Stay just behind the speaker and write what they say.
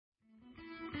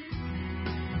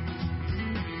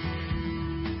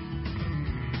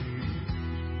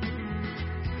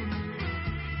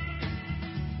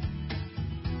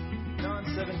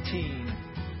17.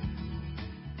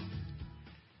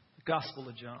 The Gospel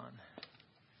of John,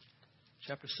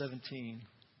 chapter 17.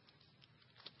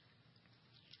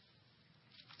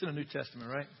 It's in the New Testament,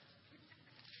 right?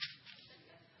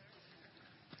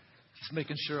 Just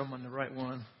making sure I'm on the right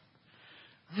one.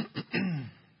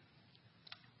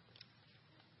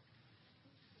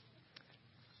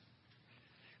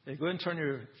 Hey, go ahead and turn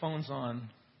your phones on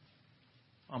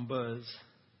buzz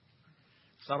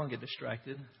so I don't get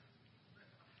distracted.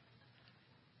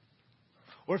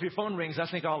 Or if your phone rings, I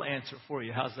think I'll answer for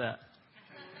you. How's that?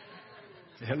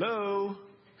 Say, hello?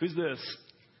 Who's this?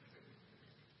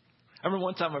 I remember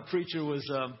one time a preacher was,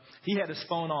 he had his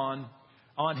phone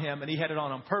on him, and he had it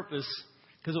on purpose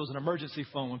because it was an emergency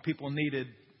phone when people needed,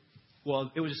 well,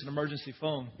 it was just an emergency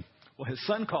phone. Well, his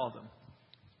son called him,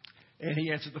 and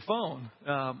he answered the phone.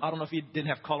 I don't know if he didn't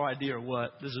have caller ID or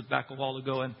what. This is back a while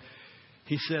ago, and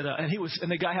he said,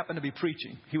 and the guy happened to be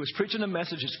preaching. He was preaching a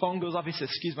message. His phone goes off. He says,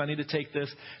 excuse me, I need to take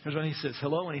this. Here's when he says,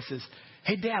 hello, and he says,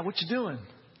 hey, Dad, what you doing?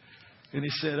 And he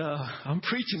said, I'm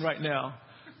preaching right now.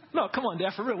 No, come on,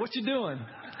 Dad, for real, what you doing?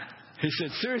 He said,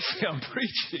 seriously, I'm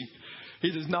preaching.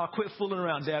 He says, no, quit fooling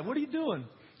around, Dad. What are you doing?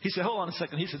 He said, hold on a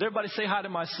second. He said, everybody say hi to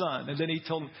my son. And then he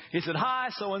told him, he said, hi,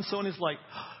 so-and-so. And he's like,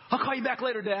 I'll call you back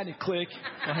later, Dad. And he click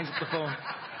and hangs up the phone.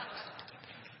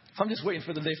 So I'm just waiting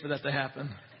for the day for that to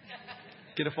happen.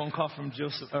 Get a phone call from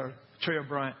Joseph or Trey or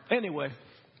Bryant. Anyway,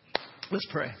 let's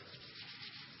pray.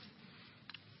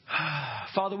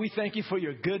 Father, we thank you for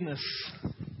your goodness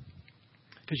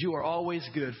because you are always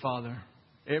good, Father,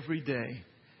 every day.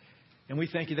 And we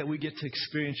thank you that we get to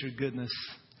experience your goodness,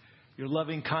 your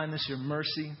loving kindness, your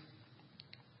mercy.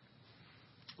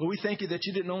 Well, we thank you that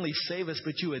you didn't only save us,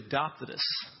 but you adopted us,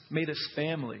 made us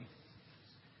family,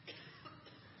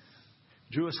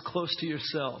 drew us close to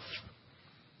yourself.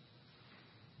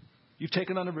 You've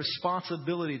taken on the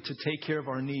responsibility to take care of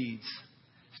our needs,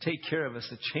 to take care of us,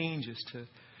 to change us,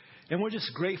 and we're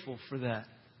just grateful for that.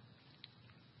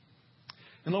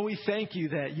 And Lord, we thank you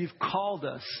that you've called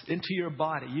us into your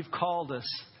body. You've called us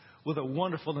with a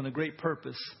wonderful and a great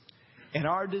purpose. And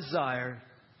our desire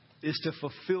is to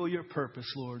fulfill your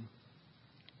purpose, Lord.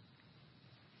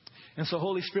 And so,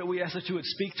 Holy Spirit, we ask that you would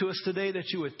speak to us today, that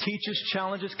you would teach us,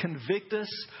 challenge us, convict us.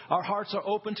 Our hearts are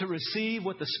open to receive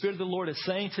what the Spirit of the Lord is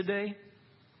saying today.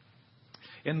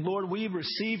 And Lord, we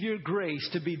receive your grace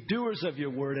to be doers of your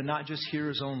word and not just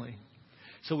hearers only.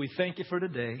 So we thank you for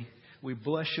today. We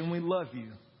bless you and we love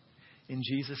you. In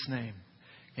Jesus' name,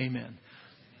 amen.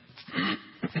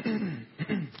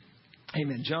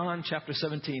 Amen. John chapter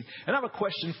 17. And I have a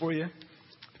question for you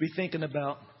to be thinking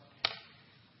about.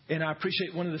 And I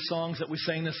appreciate one of the songs that we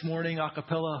sang this morning, a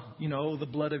cappella, Oh, the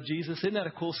blood of Jesus. Isn't that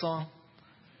a cool song?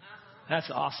 That's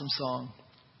an awesome song,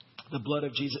 the blood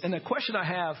of Jesus. And the question I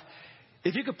have,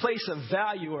 if you could place a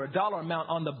value or a dollar amount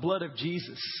on the blood of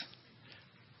Jesus,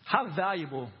 how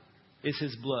valuable is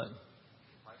his blood?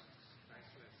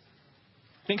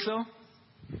 Think so?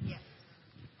 Yes.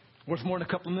 Worth more than a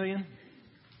couple million?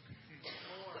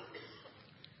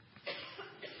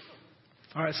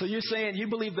 All right, so you're saying you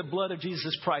believe the blood of Jesus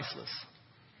is priceless.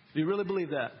 Do you really believe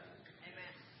that? Amen.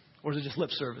 Or is it just lip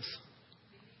service?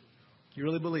 You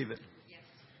really believe it? Yes.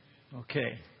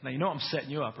 Okay. Now, you know I'm setting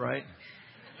you up, right?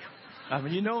 I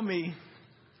mean, you know me,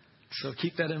 so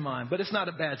keep that in mind. But it's not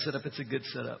a bad setup. It's a good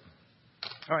setup.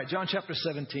 All right, John chapter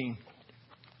 17.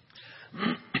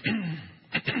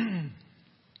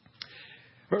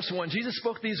 Verse 1, Jesus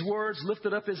spoke these words,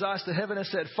 lifted up his eyes to heaven and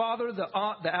said, Father, the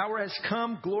hour has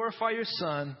come. Glorify your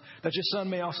Son, that your Son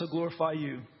may also glorify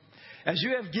you. As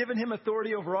you have given him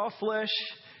authority over all flesh,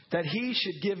 that he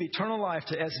should give eternal life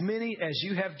to as many as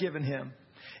you have given him.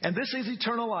 And this is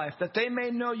eternal life, that they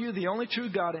may know you, the only true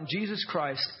God, and Jesus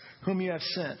Christ, whom you have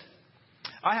sent.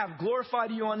 I have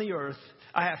glorified you on the earth.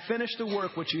 I have finished the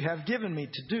work which you have given me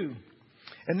to do.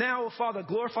 And now, O Father,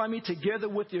 glorify me together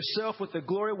with yourself with the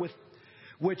glory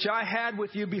which I had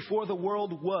with you before the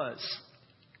world was.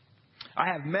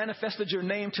 I have manifested your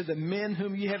name to the men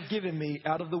whom you have given me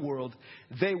out of the world.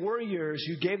 They were yours.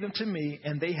 You gave them to me,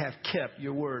 and they have kept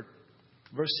your word.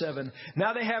 Verse 7.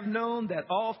 Now they have known that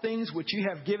all things which you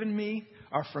have given me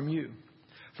are from you.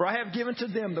 For I have given to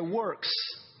them the words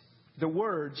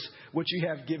which you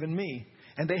have given me,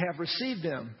 and they have received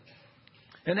them,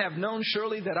 and have known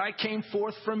surely that I came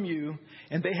forth from you,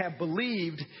 and they have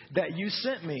believed that you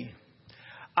sent me.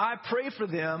 I pray for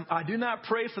them. I do not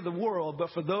pray for the world, but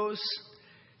for those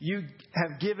you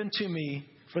have given to me,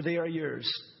 for they are yours.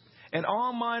 And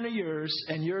all mine are yours,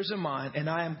 and yours are mine, and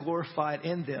I am glorified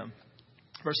in them.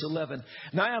 Verse 11.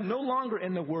 Now I am no longer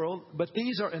in the world, but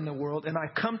these are in the world, and I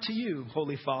come to you,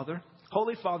 Holy Father.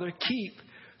 Holy Father, keep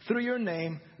through your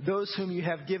name those whom you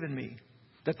have given me,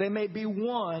 that they may be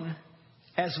one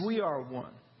as we are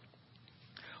one.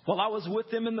 While I was with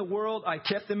them in the world, I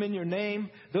kept them in your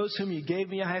name. Those whom you gave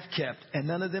me I have kept, and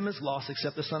none of them is lost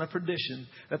except the son of perdition,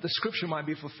 that the scripture might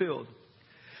be fulfilled.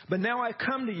 But now I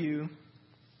come to you,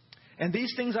 and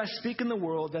these things I speak in the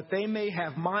world, that they may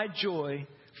have my joy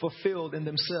fulfilled in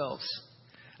themselves.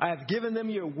 I have given them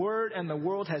your word, and the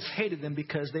world has hated them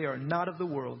because they are not of the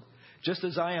world, just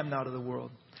as I am not of the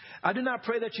world. I do not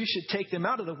pray that you should take them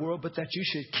out of the world, but that you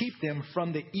should keep them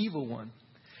from the evil one.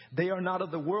 They are not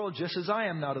of the world, just as I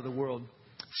am not of the world.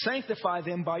 Sanctify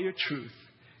them by your truth.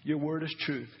 Your word is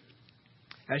truth.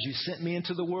 As you sent me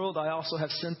into the world, I also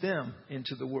have sent them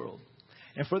into the world.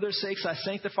 And for their sakes I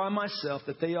sanctify myself,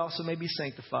 that they also may be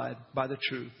sanctified by the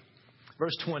truth.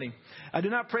 Verse 20. I do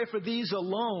not pray for these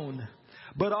alone,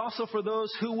 but also for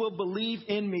those who will believe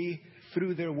in me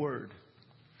through their word.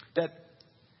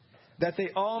 That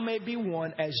they all may be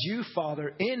one, as you,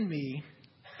 Father, in me,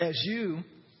 as you,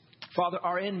 Father,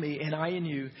 are in me and I in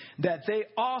you, that they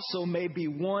also may be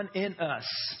one in us,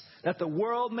 that the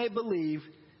world may believe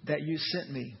that you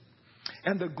sent me.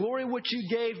 And the glory which you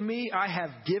gave me, I have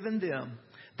given them,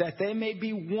 that they may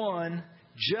be one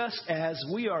just as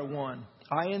we are one.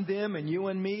 I in them and you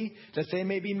in me, that they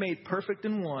may be made perfect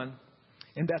in one,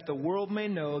 and that the world may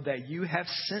know that you have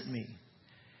sent me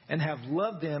and have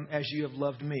loved them as you have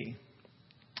loved me.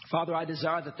 Father, I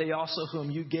desire that they also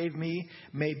whom you gave me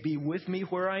may be with me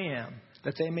where I am,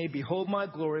 that they may behold my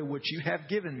glory which you have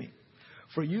given me.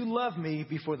 For you loved me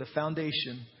before the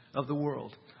foundation of the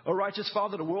world. O righteous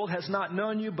Father, the world has not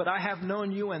known you, but I have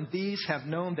known you, and these have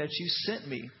known that you sent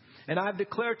me. And I have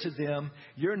declared to them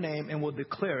your name and will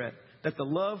declare it, that the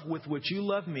love with which you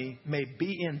love me may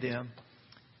be in them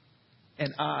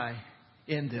and I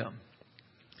in them.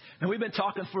 Now, we've been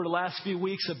talking for the last few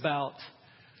weeks about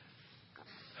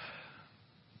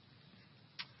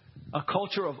a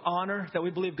culture of honor that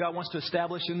we believe God wants to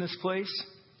establish in this place.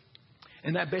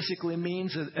 And that basically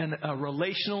means a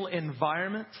relational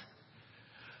environment,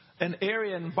 an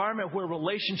environment where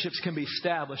relationships can be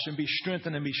established and be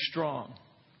strengthened and be strong.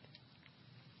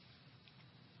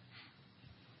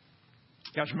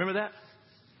 You guys remember that?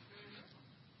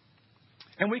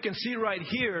 And we can see right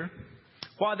here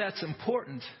why that's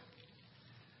important.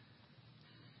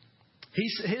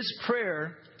 His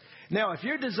prayer. Now, if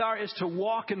your desire is to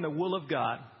walk in the will of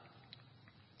God,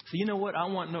 so you know what? I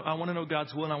want to know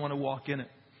God's will and I want to walk in it.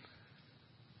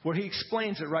 Where he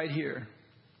explains it right here.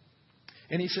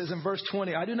 And he says in verse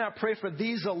 20, I do not pray for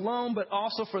these alone, but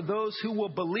also for those who will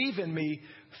believe in me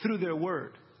through their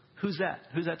word. Who's that?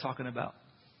 Who's that talking about?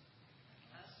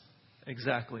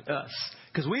 Exactly, us.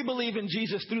 Because we believe in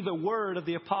Jesus through the word of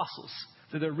the apostles,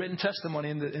 through their written testimony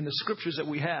in the scriptures that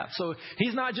we have. So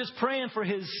he's not just praying for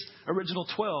his original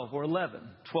 12 or 11,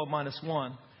 12 minus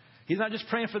 1. He's not just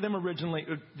praying for them originally,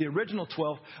 the original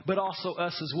 12, but also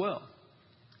us as well.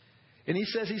 And he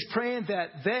says he's praying that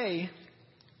they,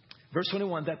 verse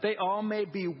 21, that they all may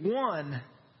be one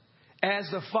as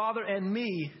the Father and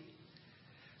me.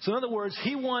 So in other words,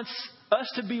 he wants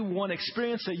us to be one,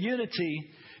 experience a unity,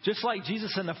 just like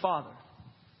Jesus and the Father.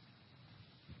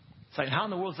 It's like, how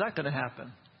in the world is that going to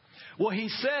happen? Well, he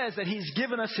says that he's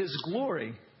given us his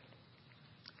glory.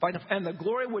 And the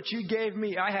glory which you gave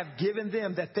me, I have given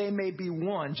them, that they may be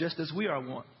one, just as we are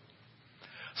one.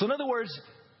 So in other words,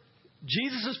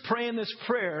 Jesus is praying this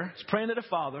prayer. He's praying to the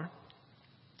Father.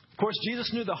 Of course,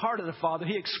 Jesus knew the heart of the Father.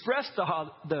 He expressed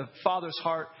the Father's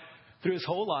heart through his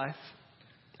whole life.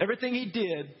 Everything he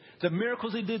did, the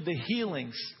miracles he did, the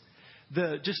healings,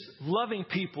 the just loving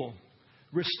people,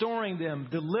 restoring them,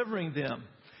 delivering them.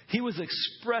 He was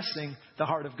expressing the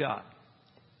heart of God.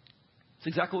 That's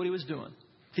exactly what he was doing.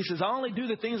 He says, I only do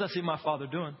the things I see my Father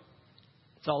doing.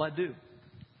 That's all I do.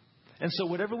 And so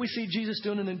whatever we see Jesus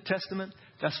doing in the New Testament,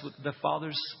 that's what the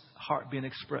Father's heart being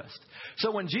expressed.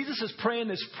 So when Jesus is praying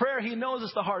this prayer, he knows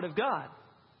it's the heart of God.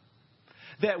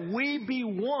 That we be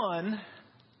one,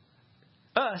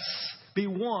 us be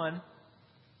one,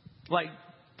 like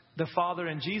the Father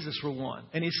and Jesus were one.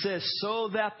 And he says, so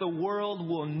that the world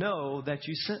will know that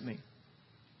you sent me.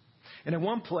 And in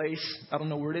one place, I don't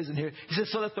know where it is in here, he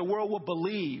says, so that the world will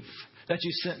believe that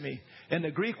you sent me. And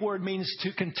the Greek word means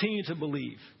to continue to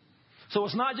believe. So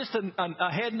it's not just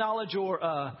a head knowledge or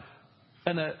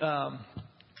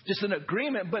just an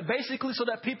agreement, but basically so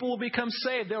that people will become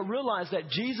saved. They'll realize that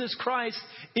Jesus Christ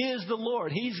is the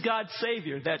Lord. He's God's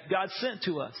Savior that God sent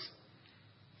to us.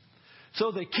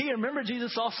 So the key, remember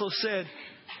Jesus also said,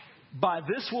 by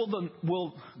this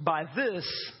will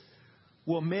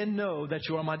men know that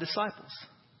you are my disciples,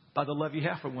 by the love you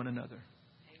have for one another.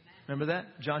 Amen. Remember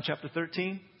that? John chapter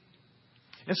 13.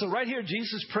 And so right here,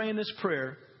 Jesus is praying this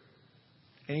prayer,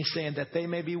 and he's saying that they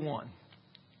may be one.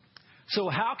 So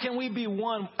how can we be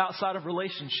one outside of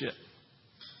relationship?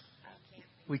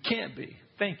 We can't be.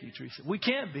 Thank you, Teresa. We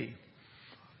can't be.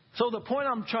 So the point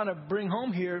I'm trying to bring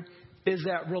home here is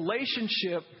that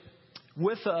relationship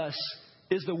with us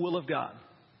is the will of God.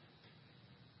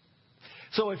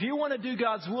 So if you want to do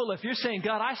God's will, if you're saying,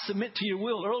 God, I submit to your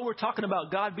will. Earlier we're talking about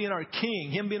God being our King,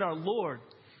 Him being our Lord.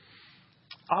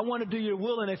 I want to do your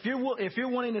will. And if you're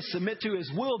wanting to submit to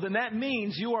His will, then that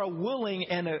means you are willing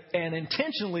and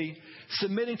intentionally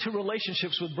submitting to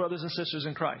relationships with brothers and sisters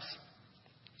in Christ.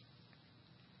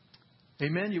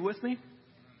 Amen? You with me?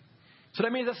 So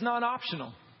that means that's not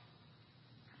optional.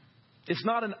 It's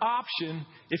not an option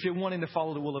if you're wanting to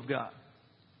follow the will of God.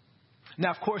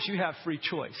 Now, of course, you have free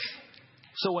choice.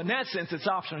 So in that sense, it's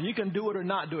optional. You can do it or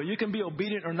not do it. You can be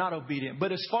obedient or not obedient.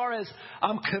 But as far as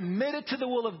I'm committed to the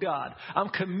will of God, I'm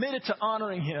committed to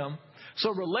honoring Him.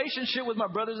 So relationship with my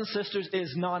brothers and sisters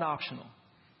is non-optional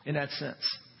in that sense.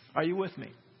 Are you with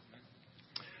me?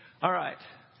 All right.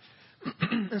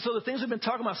 And so the things we've been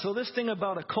talking about, so this thing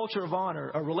about a culture of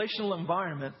honor, a relational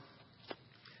environment,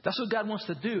 that's what God wants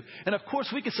to do. And of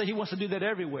course, we could say He wants to do that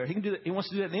everywhere. He wants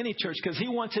to do that in any church because He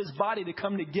wants His body to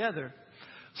come together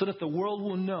so that the world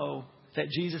will know that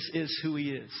Jesus is who He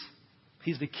is.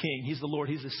 He's the King. He's the Lord.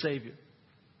 He's the Savior.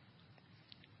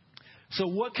 So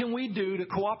what can we do to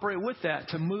cooperate with that,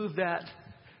 to move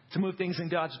things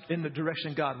in the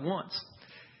direction God wants?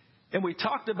 And we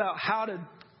talked about how to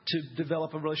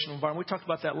develop a relational environment. We talked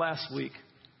about that last week.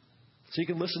 So you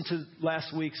can listen to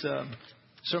last week's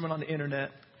sermon on the internet.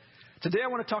 Today I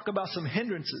want to talk about some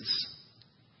hindrances.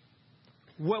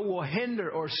 What will hinder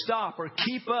or stop or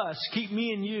keep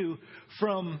me and you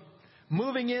from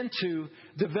moving into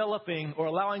developing or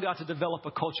allowing God to develop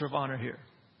a culture of honor here?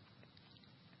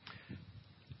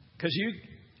 Because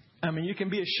you can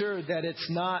be assured that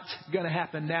it's not going to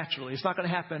happen naturally. It's not going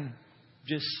to happen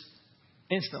just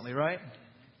instantly, right?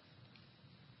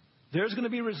 There's going to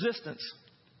be resistance.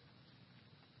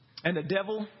 And the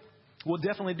devil will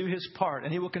definitely do his part.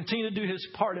 And he will continue to do his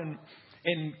part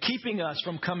in keeping us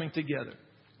from coming together.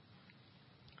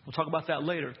 We'll talk about that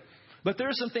later. But there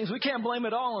are some things we can't blame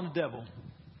it all on the devil.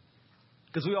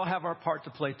 Because we all have our part to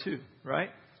play too, right?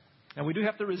 And we do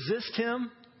have to resist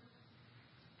him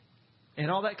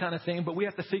and all that kind of thing. But we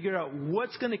have to figure out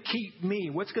what's going to keep me,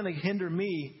 what's going to hinder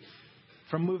me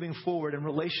from moving forward in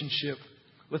relationship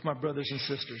with my brothers and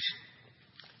sisters.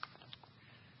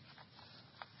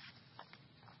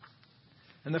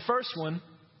 And the first one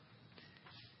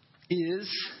is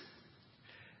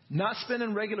not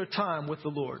spending regular time with the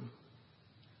Lord.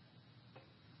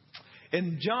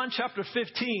 In John chapter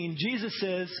 15, Jesus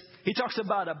says, He talks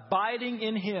about abiding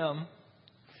in Him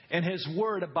and His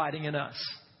word abiding in us.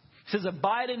 He says,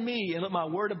 abide in me and let my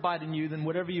word abide in you, then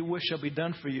whatever you wish shall be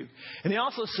done for you. And He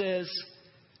also says,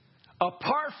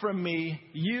 apart from me,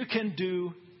 you can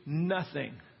do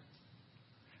nothing.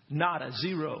 Nada,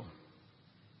 zero.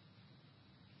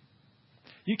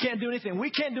 You can't do anything. We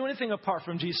can't do anything apart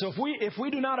from Jesus. So if we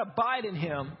do not abide in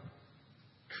Him,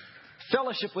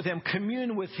 fellowship with Him,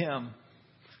 commune with Him,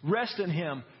 rest in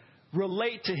Him,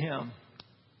 relate to Him,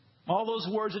 all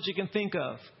those words that you can think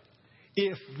of.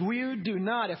 If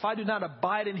I do not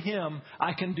abide in Him,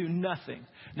 I can do nothing.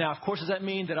 Now, of course, does that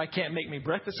mean that I can't make me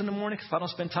breakfast in the morning? Because if I don't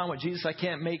spend time with Jesus, I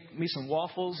can't make me some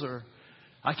waffles, or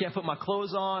I can't put my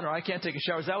clothes on, or I can't take a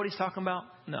shower. Is that what He's talking about?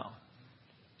 No.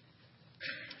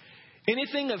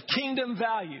 Anything of kingdom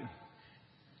value.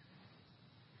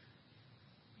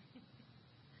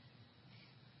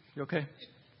 You okay?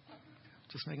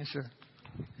 Just making sure.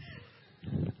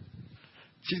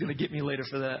 She's going to get me later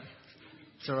for that.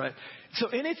 It's all right. So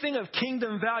anything of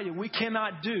kingdom value we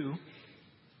cannot do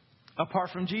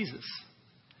apart from Jesus.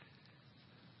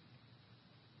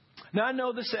 Now, I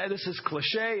know this is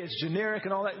cliche, it's generic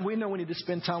and all that. We know we need to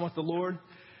spend time with the Lord.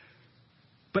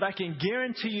 But I can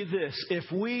guarantee you this, if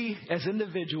we as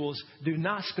individuals do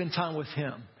not spend time with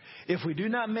Him, if we do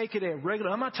not make it a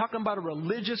regular, I'm not talking about a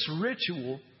religious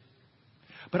ritual,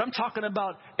 but I'm talking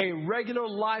about a regular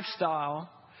lifestyle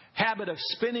habit of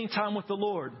spending time with the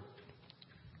Lord,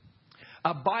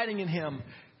 abiding in Him.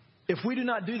 If we do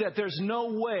not do that, there's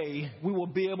no way we will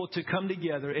be able to come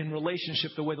together in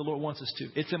relationship the way the Lord wants us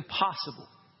to. It's impossible.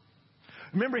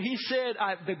 Remember, He said,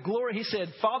 He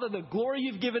said, Father, the glory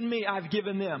you've given me, I've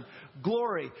given them.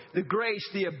 Glory, the grace,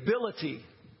 the ability.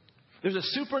 There's a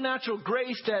supernatural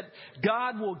grace that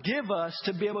God will give us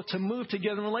to be able to move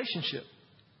together in relationship.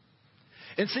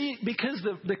 And see, because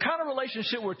the kind of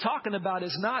relationship we're talking about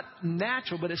is not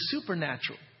natural, but it's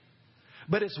supernatural.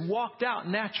 But it's walked out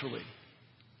naturally.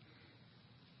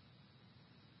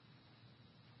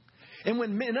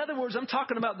 And in other words, I'm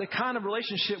talking about the kind of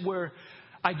relationship where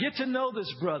I get to know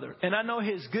this brother, and I know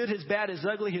his good, his bad, his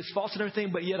ugly, his faults and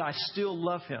everything, but yet I still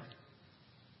love him.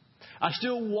 I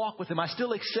still walk with him. I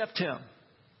still accept him.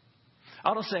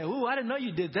 I don't say, ooh, I didn't know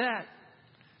you did that.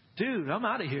 Dude, I'm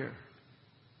out of here.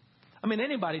 I mean,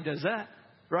 anybody does that,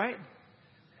 right?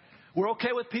 We're okay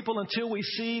with people until we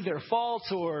see their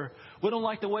faults, or we don't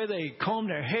like the way they comb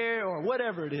their hair, or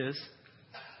whatever it is.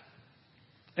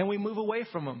 And we move away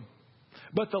from them.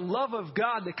 But the love of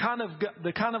God, the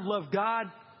kind of love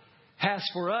God has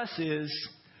for us is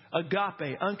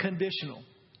agape, unconditional.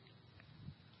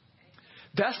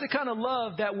 That's the kind of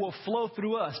love that will flow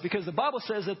through us, because the Bible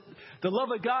says that the love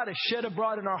of God is shed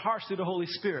abroad in our hearts through the Holy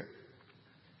Spirit.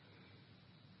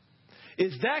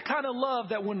 It's that kind of love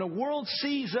that when the world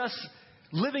sees us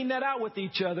living that out with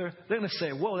each other, they're going to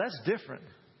say, whoa, that's different.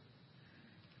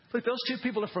 Look, those two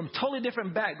people are from totally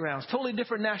different backgrounds, totally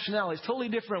different nationalities, totally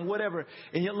different whatever.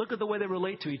 And yet look at the way they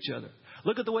relate to each other.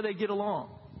 Look at the way they get along.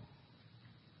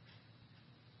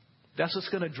 That's what's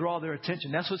going to draw their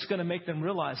attention. That's what's going to make them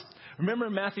realize. Remember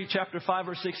in Matthew chapter 5,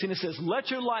 verse 16, it says, let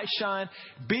your light shine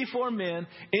before men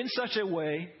in such a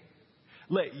way.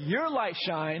 Let your light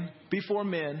shine before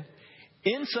men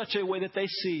in such a way that they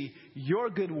see your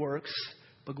good works,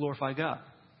 but glorify God.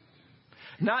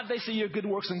 Not they see your good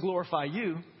works and glorify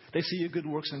you. They see your good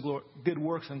works and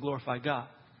glorify God.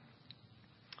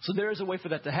 So there is a way for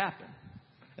that to happen.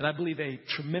 And I believe a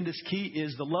tremendous key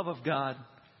is the love of God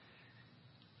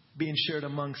being shared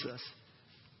amongst us.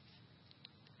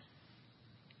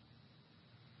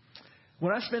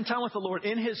 When I spend time with the Lord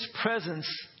in His presence,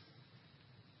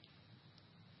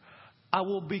 I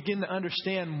will begin to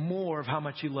understand more of how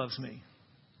much He loves me.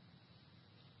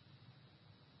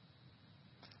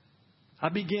 I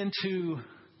begin to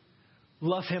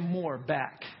love Him more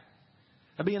back.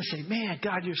 I begin to say, man,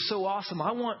 God, you're so awesome.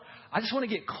 I just want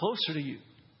to get closer to you.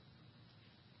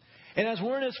 And as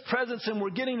we're in His presence and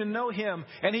we're getting to know Him,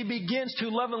 and He begins to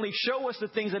lovingly show us the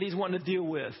things that He's wanting to deal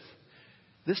with.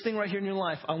 This thing right here in your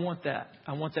life, I want that.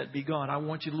 I want that to be gone. I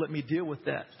want you to let me deal with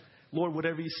that. Lord,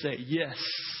 whatever you say, yes.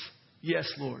 Yes,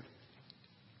 Lord.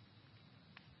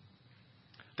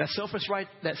 That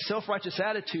self-righteous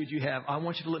attitude you have, I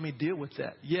want you to let me deal with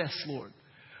that. Yes, Lord.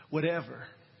 Whatever.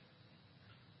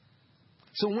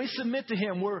 So when we submit to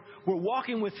Him, we're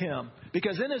walking with Him.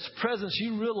 Because in His presence,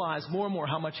 you realize more and more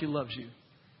how much He loves you.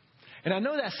 And I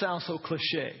know that sounds so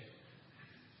cliche.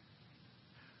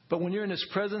 But when you're in His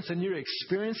presence and you're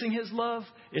experiencing His love,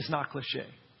 it's not cliche.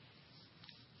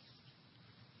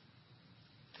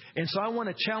 And so I want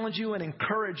to challenge you and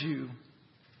encourage you,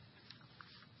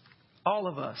 all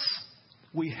of us,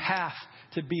 we have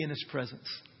to be in His presence.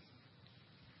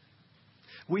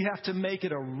 We have to make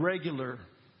it a regular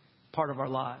part of our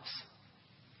lives.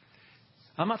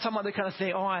 I'm not talking about the kind of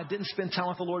thing, I didn't spend time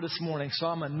with the Lord this morning, so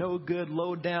I'm a no good,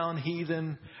 low down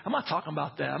heathen. I'm not talking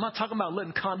about that. I'm not talking about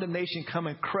letting condemnation come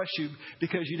and crush you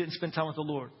because you didn't spend time with the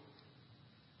Lord.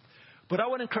 But I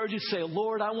would encourage you to say,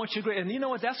 Lord, I want your grace. And you know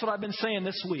what? That's what I've been saying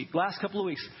this week, last couple of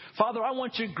weeks. Father, I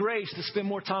want your grace to spend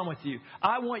more time with you.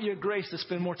 I want your grace to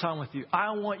spend more time with you.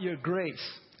 I want your grace.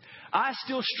 I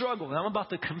still struggle. And I'm about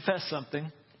to confess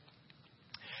something.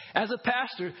 As a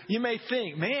pastor, you may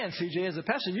think, man, CJ, as a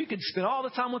pastor, you could spend all the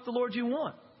time with the Lord you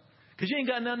want because you ain't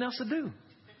got nothing else to do.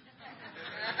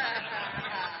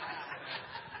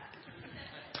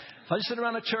 If I just sit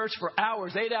around the church for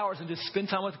hours, 8 hours, and just spend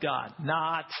time with God,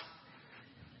 not.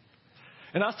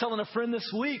 And I was telling a friend this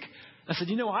week, I said,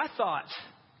 I thought,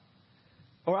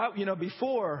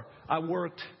 before I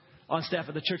worked on staff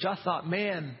at the church, I thought,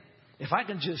 man, if I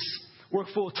can just work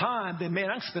full time, then man,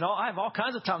 I have all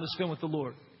kinds of time to spend with the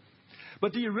Lord.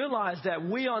 But do you realize that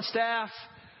we on staff,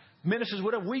 ministers,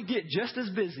 whatever, we get just as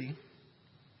busy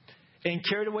and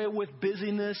carried away with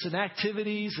busyness and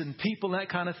activities and people and that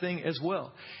kind of thing as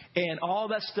well. And all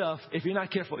that stuff, if you're not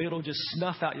careful, it'll just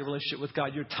snuff out your relationship with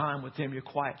God, your time with Him, your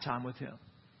quiet time with Him.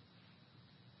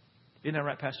 Isn't that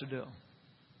right, Pastor Dill?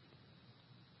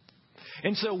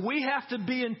 And so we have to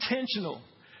be intentional.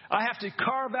 I have to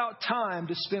carve out time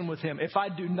to spend with Him. If I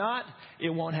do not,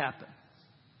 it won't happen.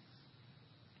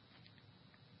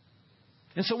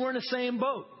 And so we're in the same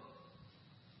boat.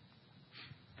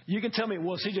 You can tell me,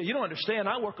 well, CJ, you don't understand.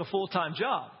 I work a full-time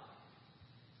job.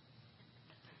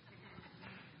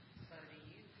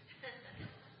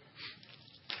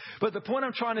 But the point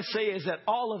I'm trying to say is that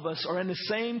all of us are in the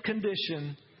same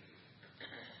condition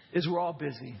as we're all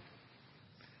busy.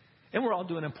 And we're all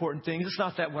doing important things. It's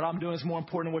not that what I'm doing is more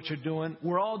important than what you're doing.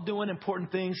 We're all doing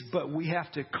important things, but we have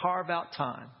to carve out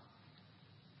time.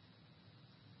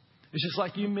 It's just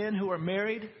like you men who are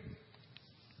married.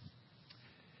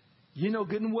 You know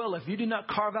good and well, if you do not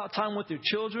carve out time with your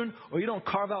children or you don't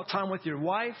carve out time with your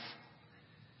wife,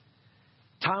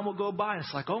 time will go by.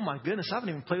 It's like, oh my goodness, I haven't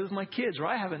even played with my kids, or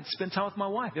I haven't spent time with my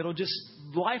wife.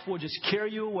 Life will just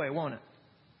carry you away, won't it?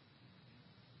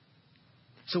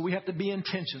 So we have to be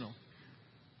intentional.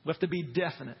 We have to be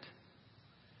definite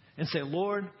and say,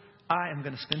 Lord, I am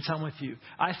going to spend time with you.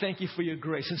 I thank you for your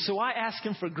grace. And so I ask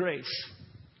him for grace.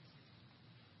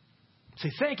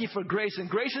 Say, thank you for grace. And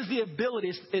grace is the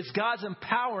ability. It's God's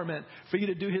empowerment for you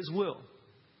to do his will.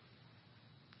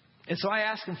 And so I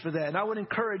ask him for that. And I would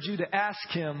encourage you to ask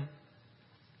him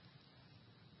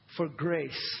for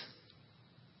grace.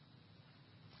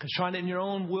 Because trying it in your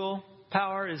own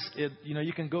willpower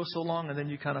you can go so long and then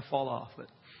you kind of fall off. But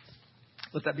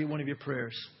let that be one of your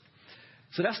prayers.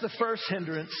 So that's the first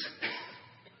hindrance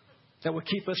that will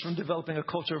keep us from developing a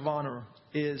culture of honor,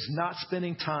 is not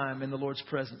spending time in the Lord's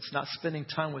presence, not spending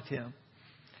time with him.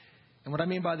 And what I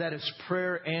mean by that is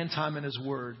prayer and time in his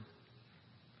word.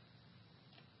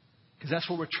 Because that's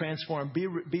where we're transformed.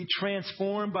 Be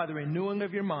transformed by the renewing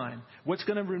of your mind. What's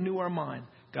going to renew our mind?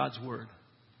 God's word.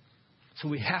 So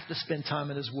we have to spend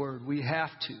time in his word. We have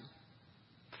to.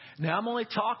 Now, I'm only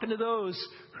talking to those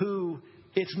who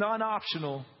it's not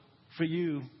optional for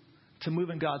you to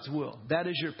move in God's will. That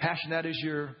is your passion. That is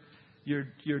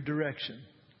your direction.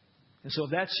 And so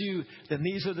if that's you, then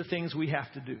these are the things we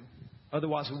have to do.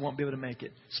 Otherwise, we won't be able to make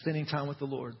it. Spending time with the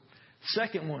Lord.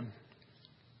 Second one.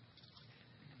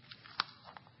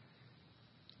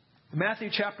 Matthew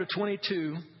chapter 22.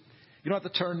 You don't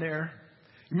have to turn there.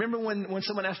 Remember when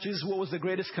someone asked Jesus what was the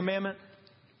greatest commandment?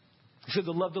 He said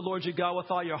to love the Lord your God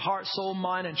with all your heart, soul,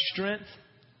 mind, and strength.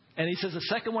 And he says the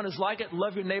second one is like it.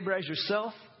 Love your neighbor as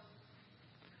yourself.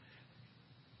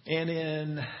 And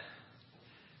in,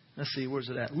 let's see, where's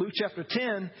it at? Luke chapter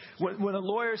 10, when a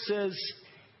lawyer says,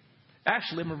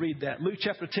 actually, I'm going to read that. Luke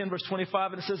chapter 10, verse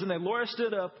 25. And it says, and the lawyer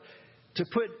stood up to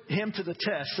put him to the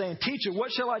test, saying, Teacher,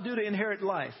 what shall I do to inherit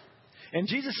life? And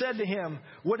Jesus said to him,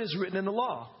 what is written in the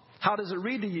law? How does it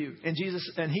read to you? And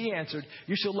he answered,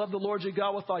 you shall love the Lord your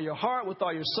God with all your heart, with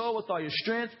all your soul, with all your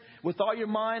strength, with all your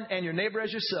mind, and your neighbor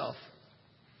as yourself.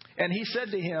 And he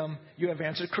said to him, you have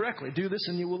answered correctly. Do this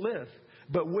and you will live.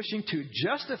 But wishing to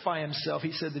justify himself,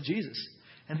 he said to Jesus,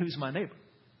 and who's my neighbor?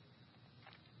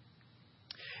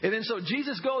 And then so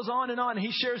Jesus goes on and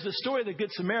he shares the story of the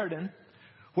Good Samaritan,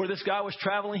 where this guy was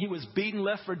traveling. He was beaten,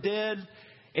 left for dead,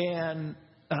 and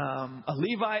a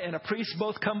Levite and a priest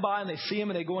both come by and they see him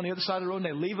and they go on the other side of the road and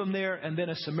they leave him there. And then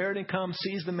a Samaritan comes,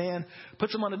 sees the man,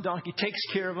 puts him on a donkey, takes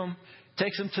care of him,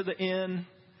 takes him to the inn,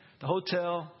 the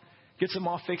hotel, gets him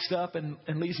all fixed up and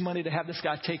leaves money to have this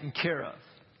guy taken care of.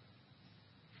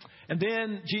 And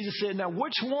then Jesus said, now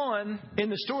which one in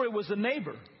the story was the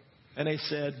neighbor? And they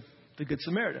said, the Good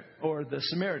Samaritan, or the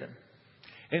Samaritan.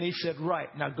 And he said, right,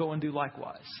 now go and do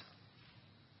likewise.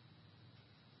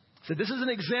 So this is an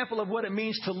example of what it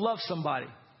means to love somebody,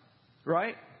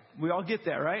 right? We all get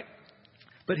that, right?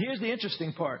 But here's the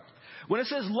interesting part. When it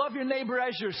says love your neighbor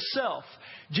as yourself,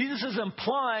 Jesus is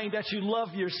implying that you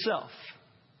love yourself.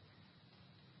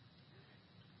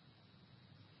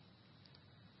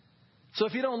 So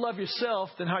if you don't love yourself,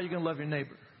 then how are you going to love your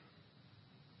neighbor?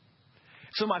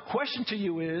 So my question to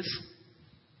you is,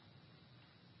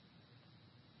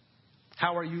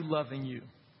 how are you loving you?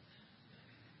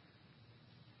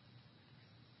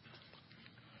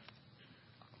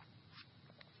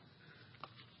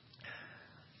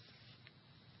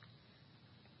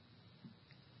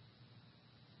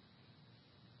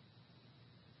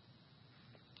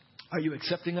 Are you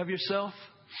accepting of yourself?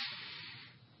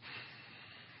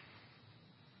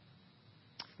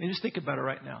 And just think about it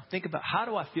right now. Think about, how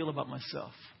do I feel about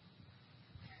myself?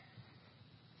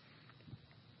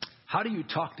 How do you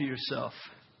talk to yourself?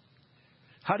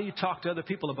 How do you talk to other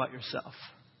people about yourself?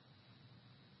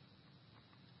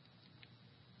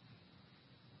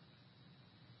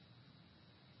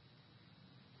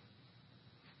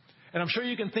 And I'm sure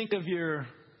you can think of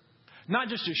not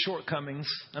just your shortcomings.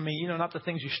 I mean, not the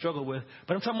things you struggle with,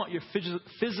 but I'm talking about your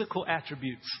physical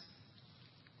attributes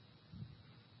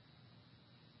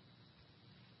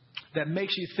that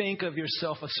makes you think of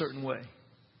yourself a certain way.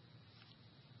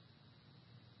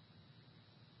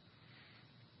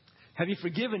 Have you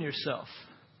forgiven yourself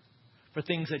for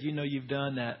things that you know you've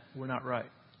done that were not right?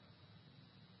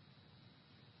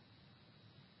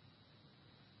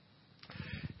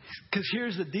 Because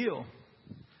here's the deal.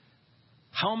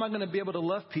 How am I going to be able to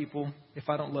love people if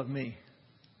I don't love me?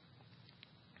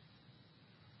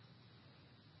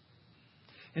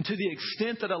 And to the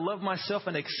extent that I love myself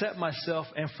and accept myself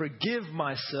and forgive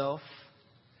myself,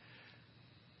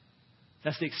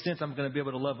 that's the extent I'm going to be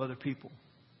able to love other people.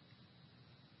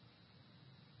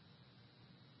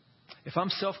 if I'm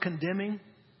self-condemning,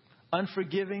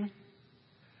 unforgiving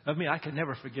of me, I can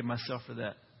never forgive myself for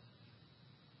that.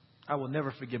 I will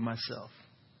never forgive myself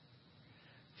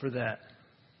for that.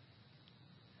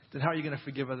 Then how are you going to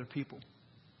forgive other people?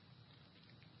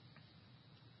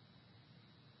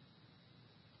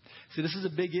 See, this is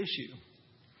a big issue.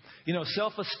 You know,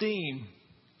 self-esteem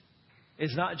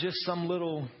is not just some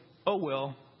little, oh,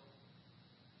 well,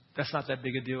 that's not that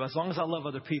big a deal. As long as I love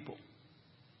other people.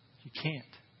 You can't.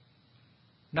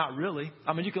 Not really.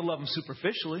 I mean, you can love them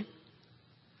superficially.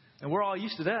 And we're all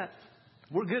used to that.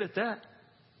 We're good at that.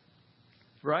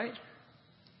 Right?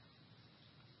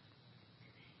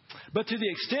 But to the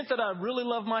extent that I really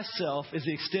love myself is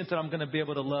the extent that I'm going to be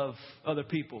able to love other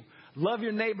people. Love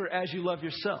your neighbor as you love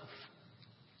yourself.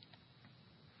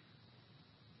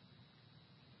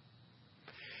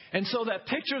 And so that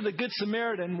picture of the Good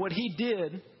Samaritan, what he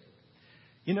did,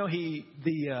 you know, he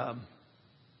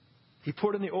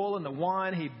poured in the oil and the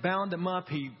wine. He bound him up.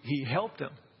 He helped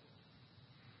him.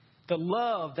 The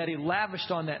love that he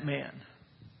lavished on that man.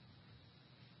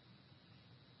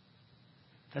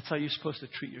 That's how you're supposed to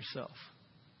treat yourself.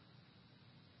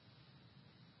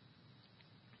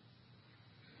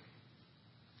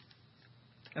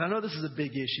 And I know this is a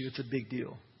big issue. It's a big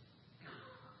deal.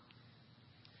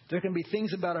 There can be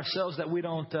things about ourselves that we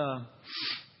don't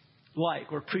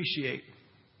like or appreciate.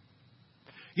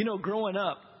 You know, growing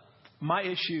up, my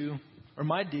issue or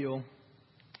my deal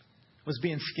was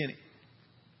being skinny.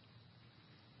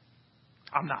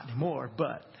 I'm not anymore,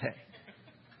 but hey.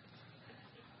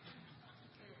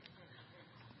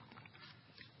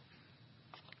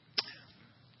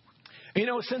 You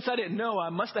know, since I didn't know, I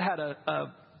must have had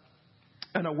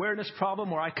an awareness problem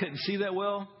where I couldn't see that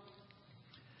well.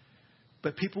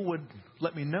 But people would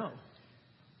let me know.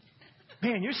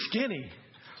 Man, you're skinny.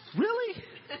 Really?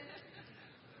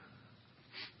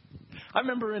 I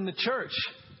remember in the church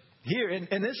here,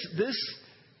 and this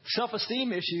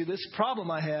self-esteem issue, this problem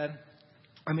I had,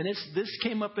 I mean, this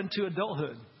came up into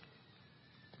adulthood.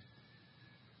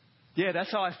 Yeah,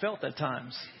 that's how I felt at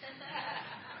times.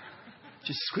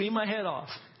 Just scream my head off.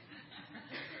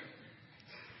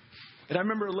 And I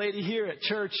remember a lady here at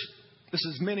church, this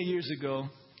is many years ago.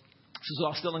 This is while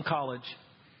I was still in college.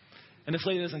 And this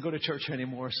lady doesn't go to church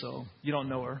anymore, so you don't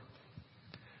know her.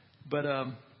 But I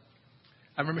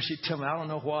remember she'd tell me, I don't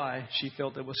know why she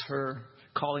felt it was her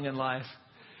calling in life.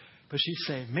 But she'd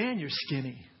say, man, you're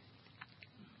skinny.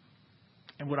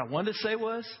 And what I wanted to say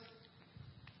was,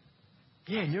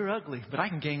 yeah, and you're ugly, but I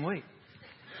can gain weight.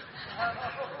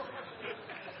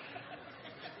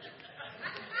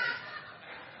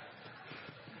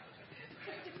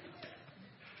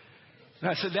 And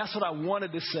I said, that's what I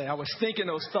wanted to say. I was thinking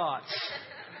those thoughts.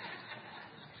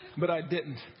 But I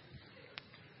didn't.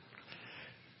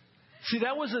 See,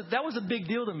 that was a big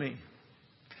deal to me.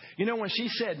 You know, when she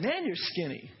said, man, you're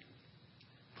skinny.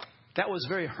 That was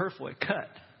very hurtful. It cut.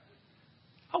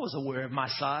 I was aware of my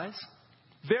size.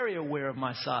 Very aware of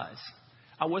my size.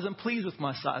 I wasn't pleased with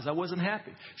my size. I wasn't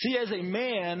happy. See, as a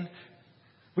man,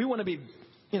 we want to be,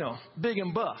 you know, big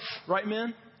and buff. Right,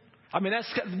 men? I mean,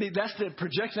 that's the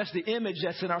projection, that's the image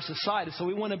that's in our society. So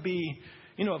we want to be,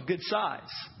 you know, of good size.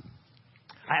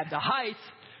 I have the height,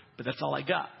 but that's all I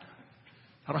got.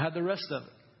 I don't have the rest of it.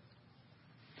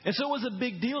 And so it was a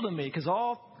big deal to me because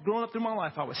all growing up through my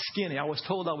life, I was skinny. I was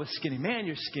told I was skinny. Man,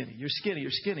 you're skinny. You're skinny. You're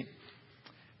skinny.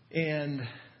 And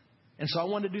so I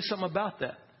wanted to do something about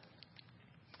that.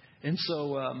 And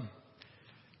so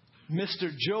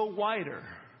Mr. Joe Whiter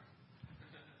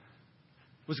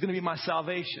was going to be my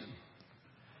salvation.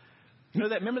 You know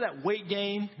that? Remember that weight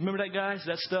gain? Remember that, guys?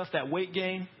 That stuff, that weight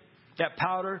gain, that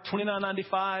powder,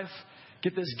 $29.95.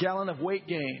 Get this gallon of weight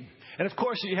gain. And of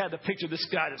course, you had the picture of this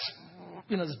guy, that's,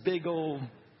 you know, this big old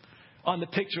on the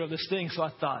picture of this thing. So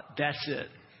I thought, that's it.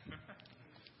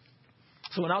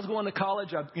 So when I was going to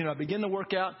college, I began to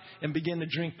work out and began to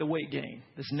drink the weight gain.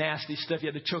 This nasty stuff.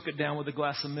 You had to choke it down with a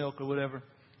glass of milk or whatever.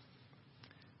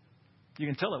 You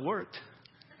can tell it worked.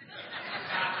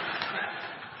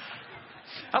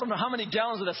 I don't know how many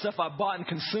gallons of that stuff I bought and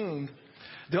consumed.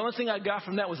 The only thing I got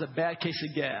from that was a bad case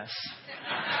of gas.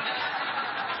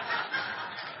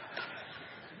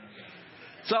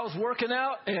 So I was working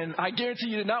out, and I guarantee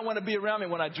you did not want to be around me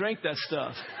when I drank that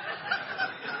stuff.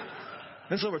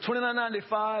 And so for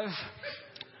 $29.95,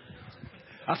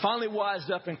 I finally wised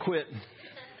up and quit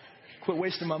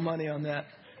wasting my money on that.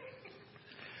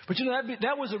 But you know,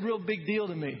 that was a real big deal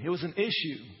to me. It was an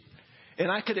issue. And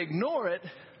I could ignore it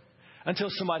until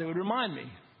somebody would remind me. And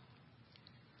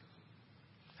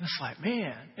it's like,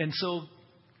 man. And so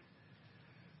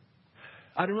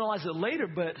I didn't realize it later,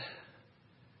 but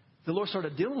the Lord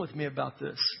started dealing with me about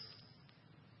this.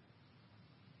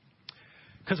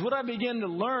 Because what I began to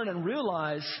learn and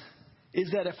realize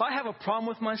is that if I have a problem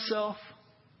with myself,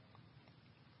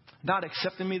 not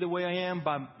accepting me the way I am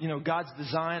by, God's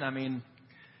design,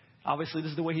 obviously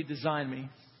this is the way He designed me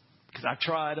because I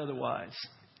tried otherwise.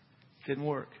 Didn't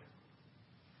work.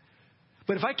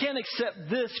 But if I can't accept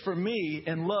this for me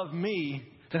and love me,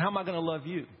 then how am I going to love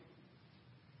you?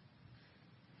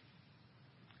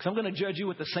 Because I'm going to judge you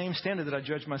with the same standard that I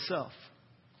judge myself.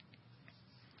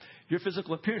 Your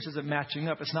physical appearance isn't matching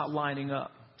up. It's not lining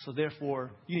up. So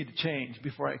therefore, you need to change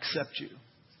before I accept you.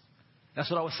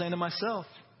 That's what I was saying to myself.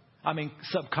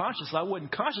 Subconsciously. I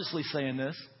wasn't consciously saying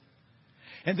this.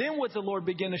 And then what the Lord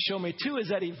began to show me too is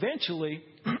that eventually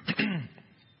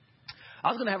I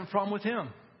was going to have a problem with Him.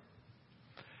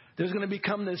 There's going to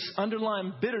become this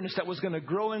underlying bitterness that was going to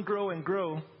grow and grow and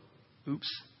grow. Oops,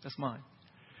 that's mine.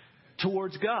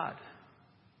 Towards God.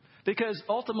 Because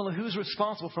ultimately, who's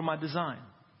responsible for my design?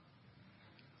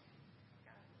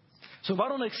 So if I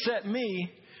don't accept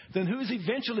me, then who's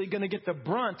eventually going to get the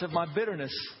brunt of my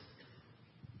bitterness?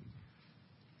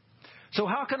 So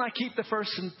how can I keep the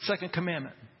first and second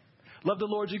commandment? Love the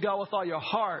Lord your God with all your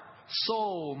heart,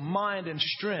 soul, mind, and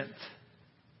strength.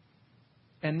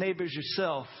 And neighbors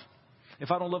yourself. If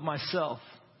I don't love myself.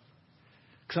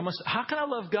 How can I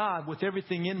love God with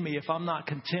everything in me if I'm not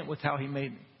content with how He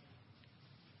made me?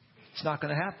 It's not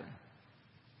going to happen.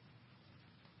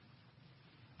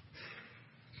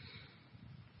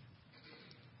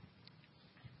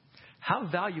 How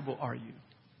valuable are you?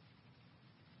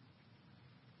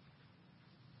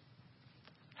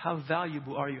 How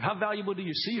valuable are you? How valuable do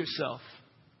you see yourself?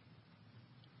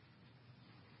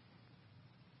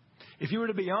 If you were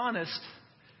to be honest,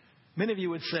 many of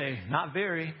you would say, not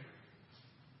very.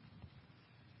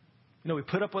 We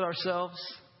put up with ourselves.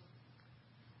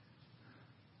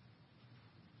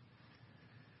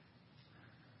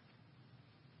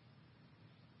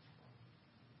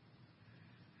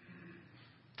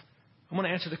 I'm going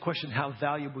to answer the question, how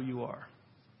valuable you are.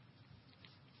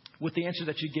 With the answer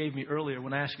that you gave me earlier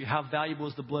when I asked you, how valuable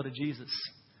is the blood of Jesus?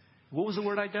 What was the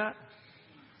word I got?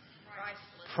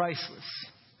 Priceless.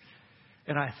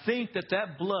 And I think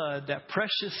that blood, that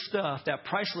precious stuff, that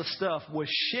priceless stuff was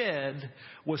shed,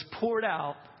 was poured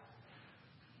out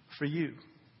for you.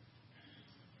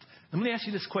 Let me ask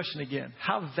you this question again.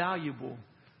 How valuable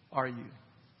are you?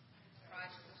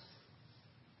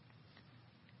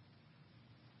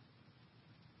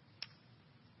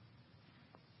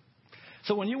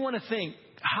 So when you want to think,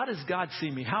 how does God see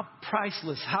me? How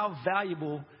priceless, how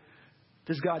valuable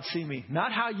does God see me?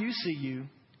 Not how you see you.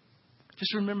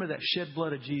 Just remember that shed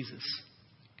blood of Jesus.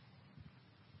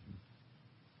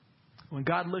 When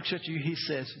God looks at you, He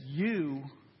says, you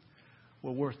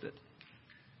were worth it.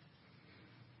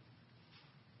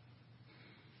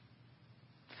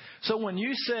 So when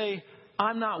you say,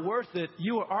 I'm not worth it,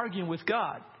 you are arguing with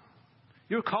God.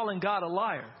 You're calling God a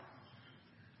liar.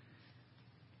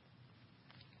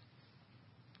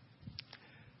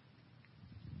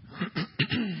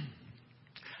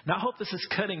 Now, I hope this is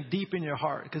cutting deep in your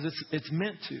heart because it's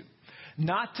meant to.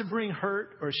 Not to bring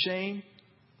hurt or shame,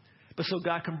 but so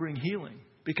God can bring healing.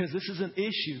 Because this is an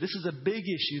issue. This is a big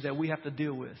issue that we have to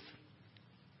deal with.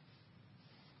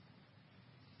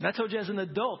 And I told you as an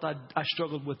adult, I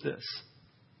struggled with this.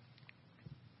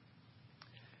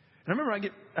 And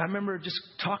I remember just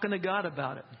talking to God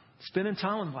about it. Spending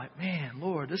time with Him like, man,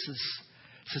 Lord, this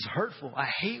is hurtful. I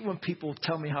hate when people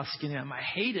tell me how skinny I am. I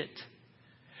hate it.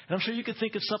 And I'm sure you could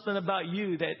think of something about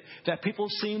you that people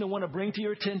seem to want to bring to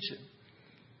your attention.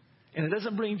 And it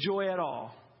doesn't bring joy at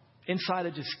all. Inside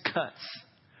it just cuts.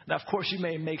 Now, of course, you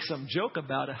may make some joke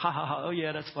about it. Ha, ha, ha. Oh,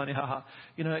 yeah, that's funny. Ha, ha.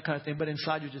 That kind of thing. But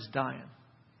inside you're just dying.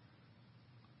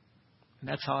 And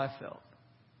that's how I felt.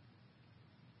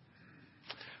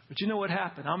 But you know what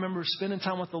happened? I remember spending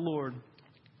time with the Lord.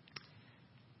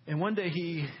 And one day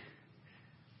He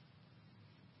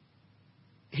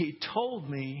told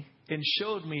me and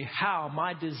showed me how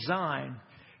my design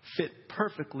fit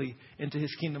perfectly into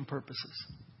His kingdom purposes.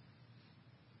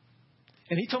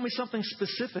 And He told me something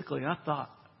specifically. I thought,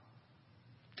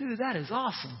 dude, that is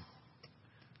awesome.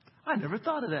 I never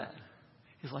thought of that.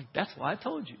 He's like, that's why I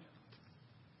told you.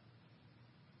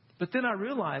 But then I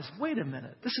realized, wait a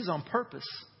minute, this is on purpose.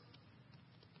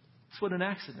 It's not an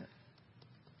accident.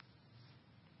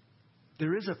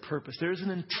 There is a purpose. There is an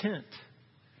intent.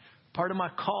 Part of my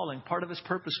calling, part of His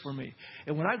purpose for me.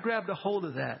 And when I grabbed a hold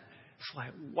of that, it's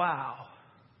like, wow.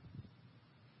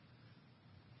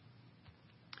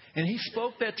 And He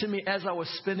spoke that to me as I was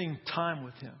spending time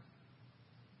with Him.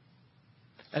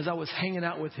 As I was hanging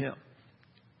out with Him.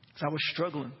 As I was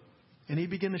struggling. And He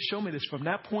began to show me this from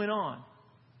that point on.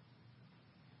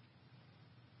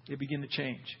 it began to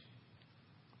change.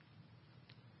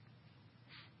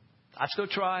 I still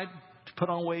tried to put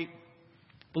on weight.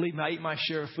 Believe me, I eat my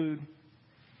share of food.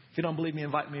 If you don't believe me,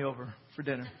 invite me over for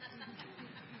dinner.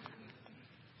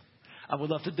 I would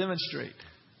love to demonstrate.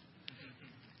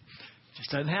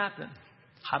 Just doesn't happen.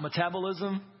 High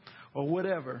metabolism or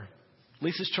whatever.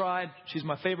 Lisa's tried. She's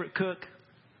my favorite cook.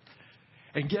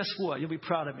 And guess what? You'll be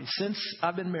proud of me. Since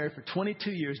I've been married for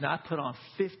 22 years, now I put on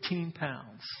 15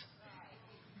 pounds.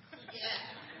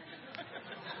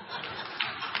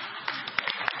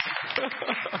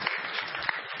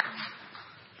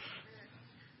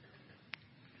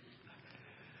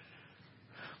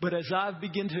 But as I've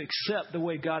begun to accept the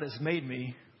way God has made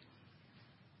me,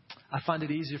 I find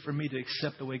it easier for me to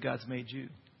accept the way God's made you.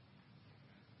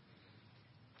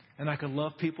 And I can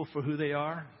love people for who they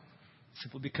are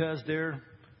simply because they're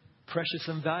precious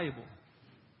and valuable,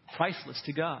 priceless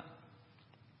to God.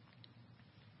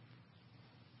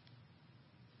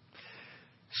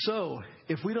 So,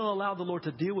 if we don't allow the Lord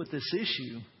to deal with this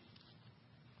issue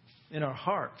in our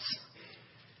hearts,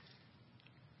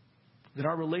 then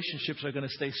our relationships are going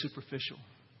to stay superficial.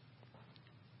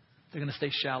 They're going to stay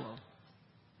shallow.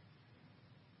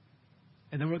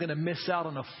 And then we're going to miss out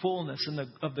on the fullness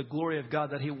of the glory of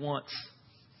God that He wants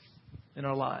in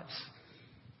our lives.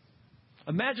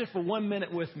 Imagine for 1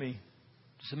 minute with me.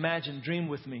 Just imagine, dream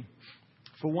with me.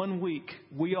 For 1 week,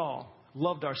 we all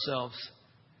loved ourselves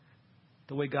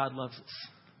the way God loves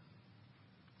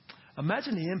us.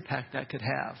 Imagine the impact that could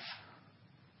have.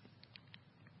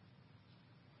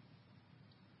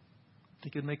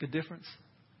 Think it'd make a difference?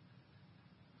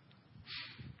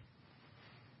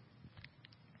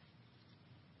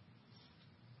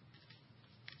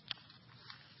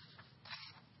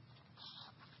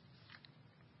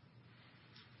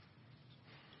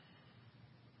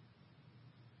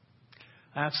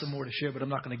 I have some more to share, but I'm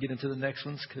not going to get into the next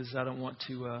ones because I don't want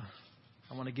to.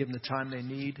 I want to give them the time they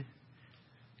need.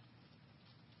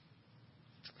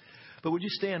 But would you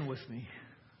stand with me?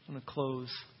 I'm going to close.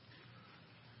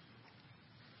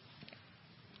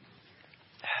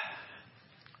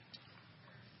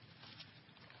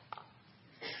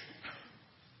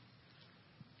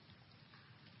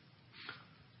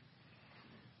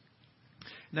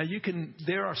 Now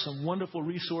there are some wonderful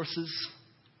resources,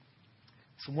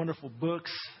 some wonderful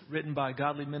books written by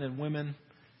godly men and women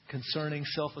concerning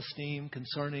self-esteem,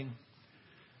 concerning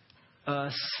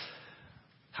us,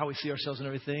 how we see ourselves and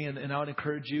everything. And I would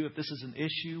encourage you, if this is an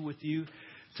issue with you,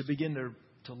 to begin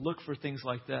to look for things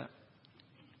like that.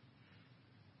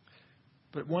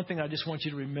 But one thing I just want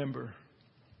you to remember,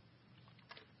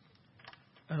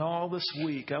 and all this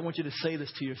week, I want you to say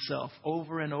this to yourself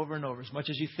over and over and over, as much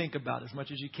as you think about it, as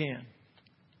much as you can.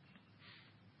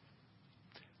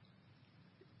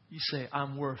 You say,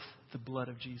 I'm worth the blood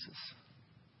of Jesus.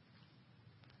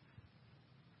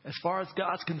 As far as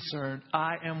God's concerned,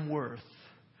 I am worth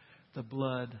the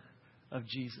blood of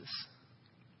Jesus.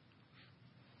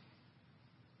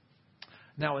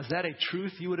 Now, is that a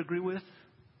truth you would agree with?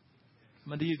 I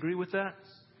mean, do you agree with that?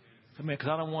 I mean, because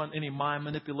I don't want any mind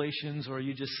manipulations, or are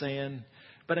you just saying,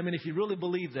 but I mean, if you really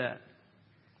believe that,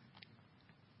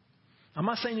 I'm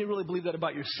not saying you really believe that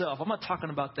about yourself. I'm not talking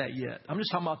about that yet. I'm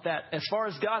just talking about that as far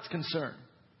as God's concerned.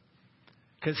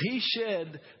 Because He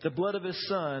shed the blood of His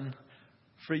Son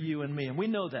for you and me. And we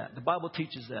know that. The Bible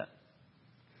teaches that.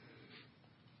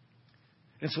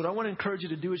 And so what I want to encourage you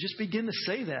to do is just begin to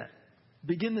say that.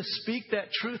 Begin to speak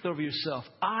that truth over yourself.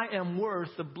 I am worth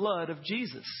the blood of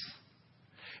Jesus.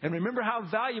 And remember how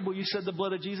valuable you said the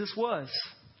blood of Jesus was.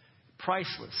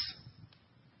 Priceless.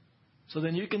 So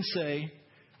then you can say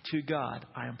to God,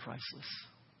 I am priceless.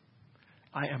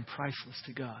 I am priceless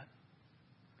to God.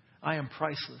 I am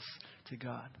priceless to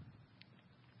God.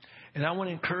 And I want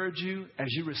to encourage you, as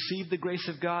you receive the grace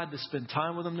of God, to spend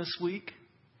time with Him this week.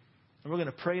 And we're going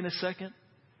to pray in a second.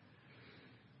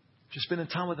 Just spending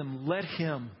time with Him, let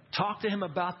Him talk to Him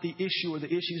about the issue or the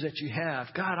issues that you have.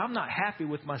 God, I'm not happy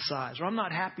with my size, or I'm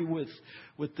not happy with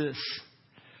this.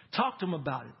 Talk to Him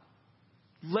about it.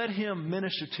 Let Him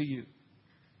minister to you.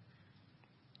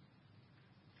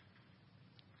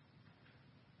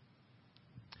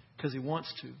 Because He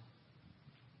wants to.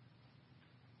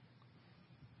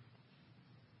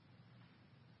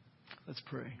 Let's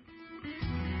pray.